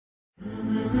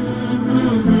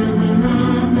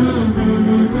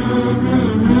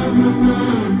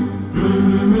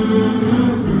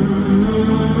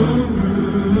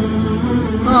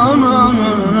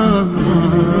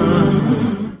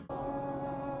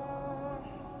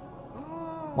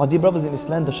My dear brothers in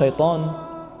Islam, the shaitan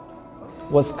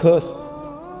was cursed.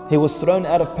 He was thrown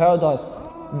out of paradise,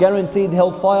 guaranteed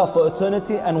hellfire for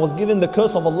eternity, and was given the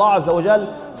curse of Allah Azza wa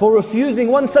Jal for refusing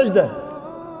one sajda.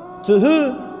 To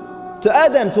who? To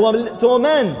Adam, to a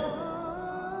man.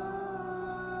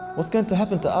 What's going to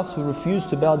happen to us who refuse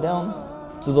to bow down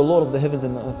to the Lord of the heavens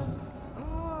and the earth?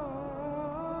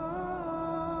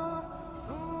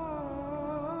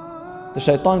 The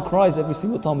shaitan cries every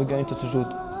single time we go into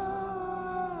sujood.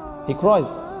 He cries.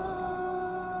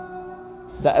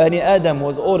 That Adam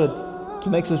was ordered to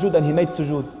make sujood and he made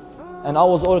sujood. And I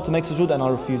was ordered to make sujood and I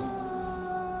refused.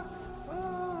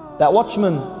 That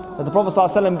watchman that the Prophet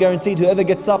ﷺ guaranteed, whoever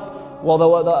gets up while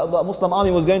the Muslim army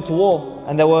was going to war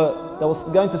and they were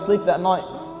going to sleep that night,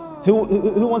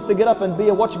 who wants to get up and be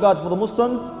a watch guard for the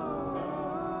Muslims?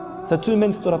 So two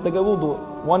men stood up. They go, we'll do it.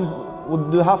 One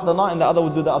would do half the night and the other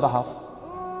would do the other half.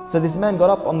 So this man got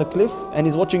up on the cliff and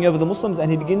he's watching over the Muslims and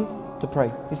he begins to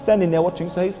pray. He's standing there watching,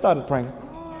 so he started praying.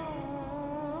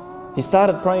 He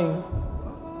started praying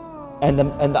and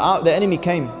the enemy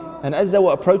came. And as they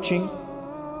were approaching,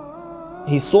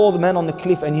 he saw the man on the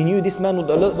cliff and he knew this man would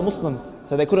alert the Muslims,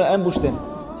 so they couldn't ambush them.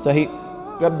 So he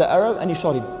grabbed the arrow and he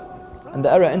shot him. And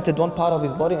the arrow entered one part of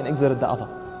his body and exited the other.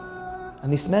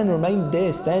 And this man remained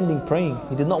there standing praying.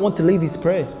 He did not want to leave his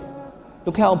prayer.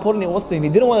 Look how important it was to him. He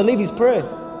didn't want to leave his prayer.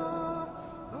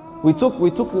 We took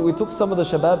some of the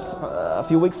shababs a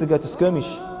few weeks ago to skirmish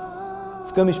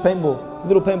paintball.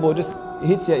 Little paintball just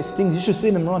hits you, it stings. You should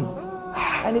see them run.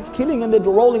 And it's killing and they're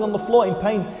rolling on the floor in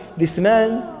pain. This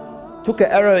man took an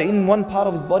arrow in one part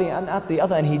of his body and out the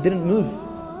other and he didn't move.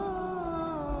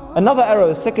 Another arrow,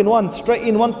 the second one, straight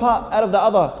in one part, out of the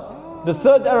other. The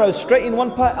third arrow, straight in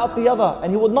one part, out the other.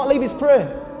 And he would not leave his prayer.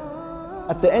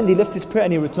 At the end, he left his prayer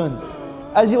and he returned.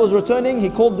 As he was returning,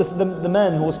 he called the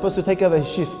man who was supposed to take over his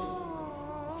shift.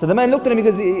 So the man looked at him,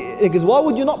 he goes, why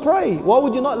would you not pray? Why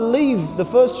would you not leave the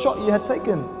first shot you had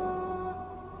taken?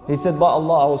 He said, by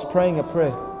Allah, I was praying a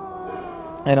prayer.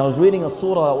 And I was reading a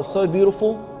surah that was so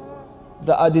beautiful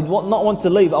that I did not want to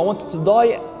leave. I wanted to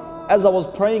die as I was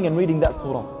praying and reading that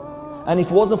surah. And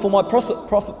if it wasn't for my promise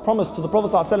to the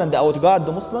Prophet ﷺ that I would guide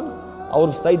the Muslims, I would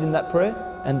have stayed in that prayer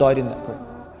and died in that prayer.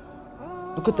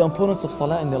 Look at the importance of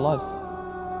salah in their lives.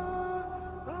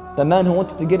 The man who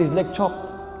wanted to get his leg chopped,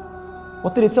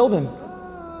 what did he tell them?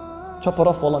 Chop it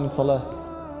off, wallah min salah.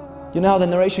 You know how the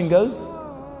narration goes?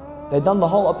 They'd done the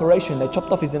whole operation. They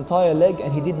chopped off his entire leg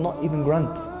and he did not even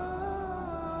grunt.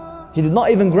 He did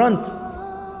not even grunt.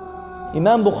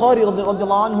 Imam Bukhari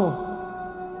radiallahu anhu.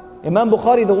 Imam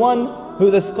Bukhari, the one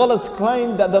who the scholars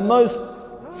claim that the most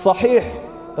sahih,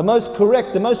 the most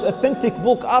correct, the most authentic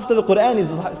book after the Quran is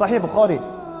Sahih Bukhari.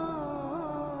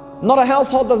 Not a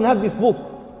household doesn't have this book.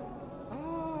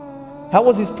 How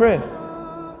was his prayer?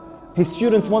 His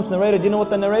students once narrated, you know what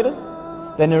they narrated?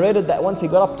 They narrated that once he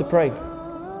got up to pray,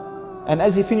 and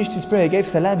as he finished his prayer, he gave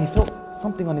salam, he felt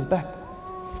something on his back.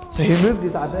 So he moved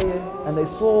his abaya and they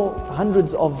saw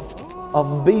hundreds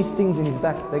of bee stings in his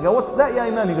back. They go, what's that, ya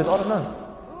Imam? He goes, I don't know.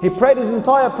 He prayed his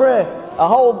entire prayer, a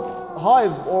whole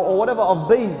hive or whatever of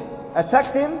bees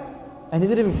attacked him and he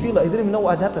didn't even feel it, he didn't even know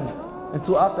what had happened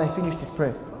until after he finished his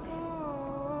prayer.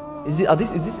 Is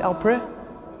this our prayer?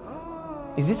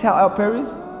 Is this how our prayer is?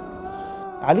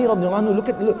 Ali radiallahu anhu,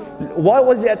 look, why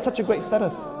was he at such a great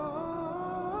status?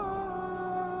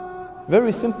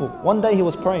 Very simple. One day he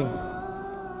was praying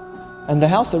and the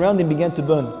house around him began to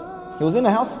burn. He was in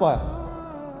a house fire.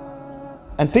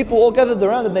 And people all gathered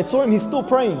around and they saw him, he's still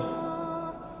praying.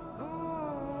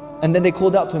 And then they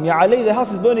called out to him, Ya Ali, the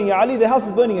house is burning, Ya Ali, the house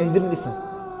is burning, and he didn't listen.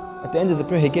 At the end of the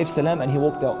prayer, he gave salam and he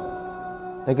walked out.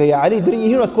 They go, Ya Ali, didn't you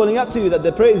hear us calling out to you that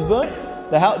the prayer is burnt?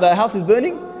 The house is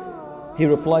burning? He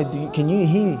replied, can you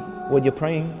hear what you're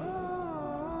praying?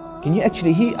 Can you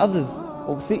actually hear others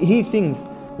or hear things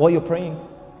while you're praying?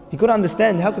 He couldn't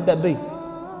understand, how could that be?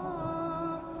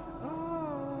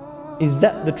 Is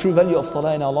that the true value of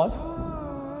salah in our lives?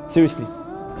 Seriously,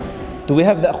 do we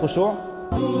have that khushu'?